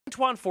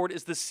Antwan Ford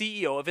is the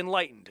CEO of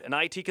Enlightened, an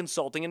IT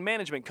consulting and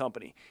management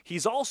company.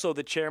 He's also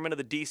the chairman of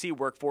the DC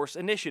Workforce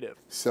Initiative.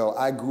 So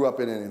I grew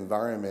up in an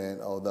environment,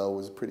 although it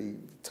was a pretty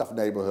tough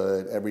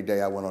neighborhood. Every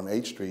day I went on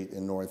 8th Street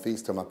in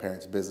Northeast to my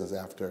parents' business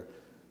after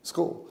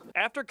school.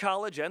 After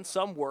college and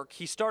some work,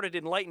 he started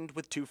Enlightened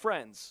with 2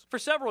 friends. For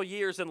several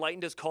years,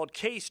 Enlightened has called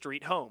K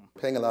Street home.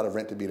 Paying a lot of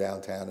rent to be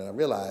downtown, and I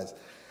realized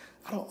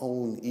I don't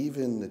own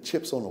even the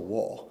chips on the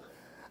wall.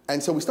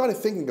 And so we started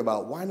thinking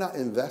about why not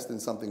invest in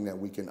something that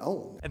we can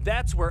own. And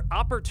that's where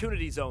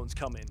Opportunity Zones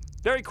come in.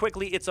 Very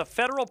quickly, it's a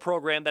federal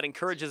program that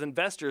encourages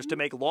investors to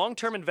make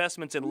long-term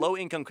investments in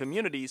low-income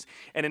communities,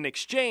 and in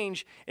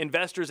exchange,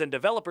 investors and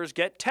developers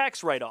get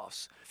tax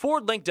write-offs.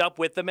 Ford linked up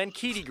with the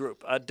Menkidi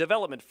Group, a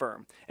development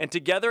firm, and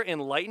together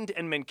Enlightened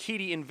and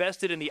Menkidi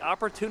invested in the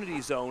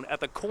Opportunity Zone at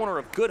the corner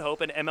of Good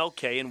Hope and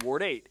MLK in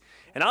Ward 8.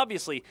 And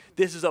obviously,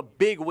 this is a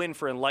big win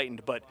for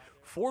Enlightened, but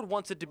Ford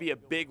wants it to be a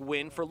big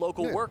win for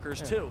local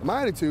workers, too.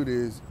 My attitude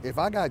is, if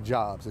I got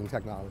jobs in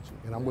technology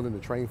and I'm willing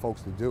to train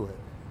folks to do it,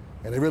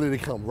 and they really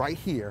come right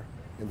here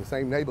in the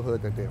same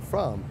neighborhood that they're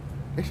from,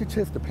 they should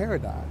shift the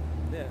paradigm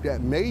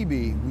that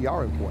maybe we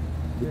are important.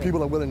 The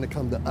people are willing to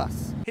come to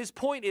us. His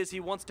point is he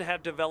wants to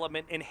have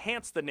development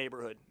enhance the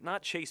neighborhood,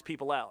 not chase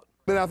people out.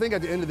 But I think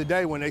at the end of the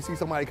day, when they see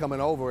somebody coming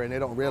over and they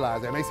don't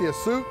realize, they may see a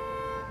suit,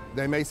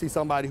 they may see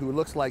somebody who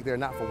looks like they're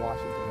not from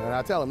Washington. And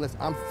I tell them, listen,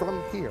 I'm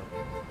from here,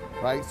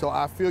 right? So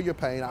I feel your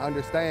pain. I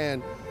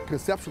understand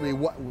conceptually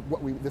what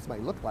this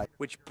might look like.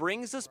 Which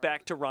brings us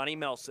back to Ronnie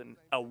Melson,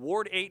 a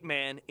Ward 8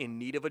 man in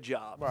need of a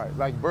job. Right,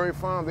 like Burry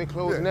Farm, they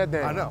closing that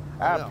down. I know.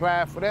 I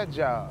applied for that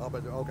job. Oh,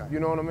 but, okay. You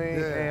know what I mean?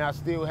 Yeah. And I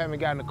still haven't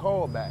gotten a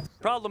call back.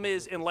 Problem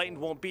is, Enlightened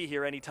won't be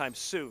here anytime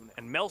soon,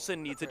 and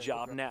Melson needs a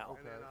job now.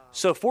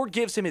 So Ford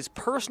gives him his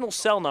personal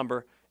cell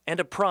number and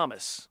a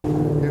promise.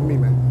 Hit me,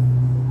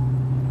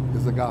 man.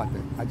 This is a God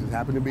thing. I just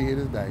happen to be here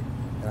today,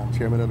 and I'm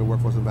chairman of the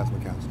Workforce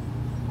Investment Council.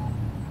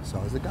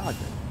 So it's a God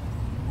thing.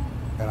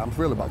 And I'm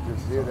thrilled about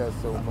this. Yeah, that's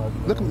so much.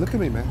 Look at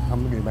me, man.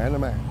 I'm looking man to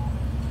man.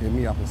 Hit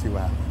me up and see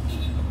what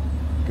happens.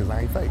 Because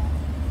I ain't fake.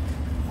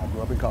 I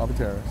grew up in Carver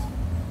Terrace,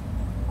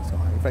 so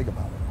I ain't fake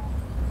about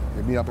it.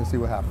 Hit me up and see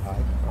what happens, all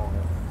right?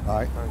 All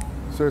right?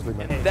 Seriously,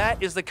 man. And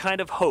that is the kind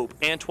of hope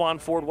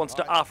Antwan Ford wants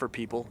to offer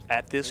people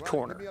at this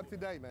corner. Hit me up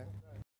today, man.